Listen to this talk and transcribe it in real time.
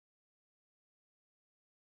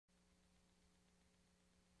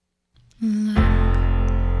Look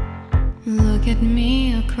at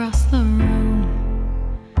me across the room.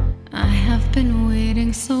 I have been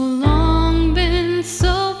waiting so long, been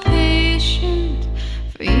so patient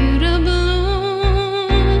for you to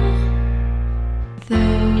bloom.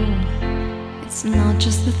 Though it's not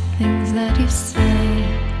just the things that you say,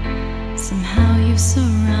 somehow you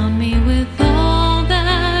surround me with all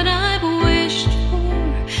that I've wished for,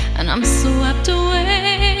 and I'm swept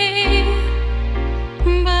away.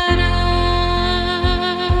 But I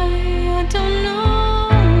don't know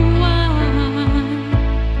why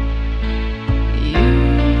you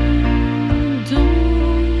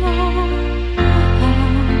don't know how.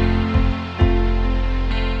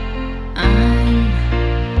 I'm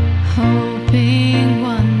hoping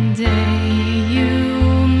one day you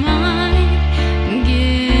might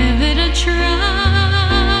give it a try.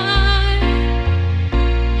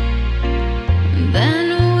 Then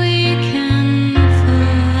we can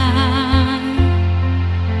fly.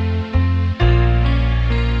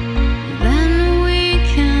 Then we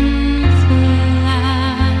can fly.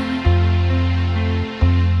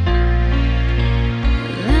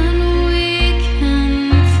 Then we can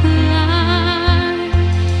fly.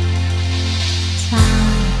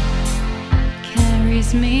 Time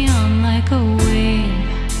carries me on like a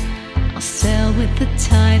wave. I'll sail with the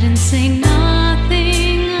tide and say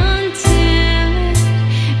nothing until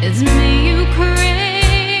it's me you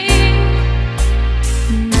crave.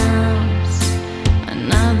 Now's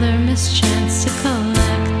another missed chance to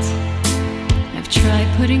collect. I've tried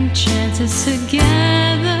putting chances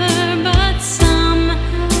together, but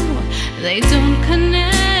somehow they don't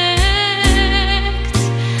connect.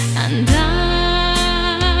 And I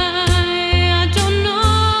don't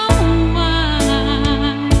know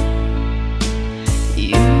why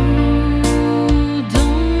you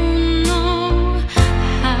don't know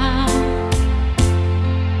how.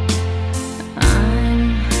 I'm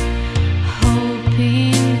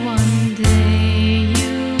hoping one day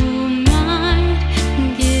you might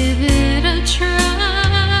give it a try.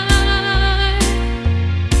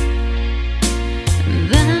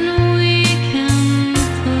 Then we can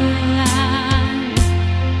fly.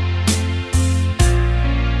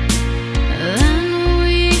 Then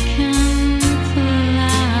we can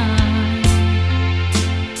fly.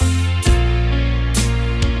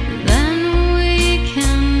 Then we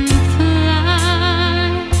can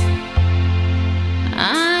fly.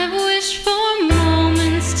 I've wished for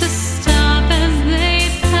moments to stop as they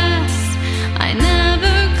pass. I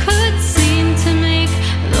never could seem to make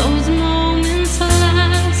those moments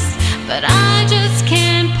last. But I just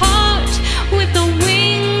can't part with the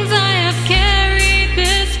wings I have carried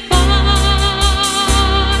this far.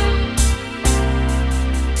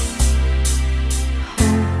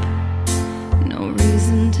 Hope, no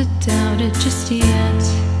reason to doubt it just yet.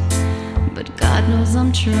 But God knows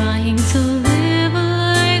I'm trying to live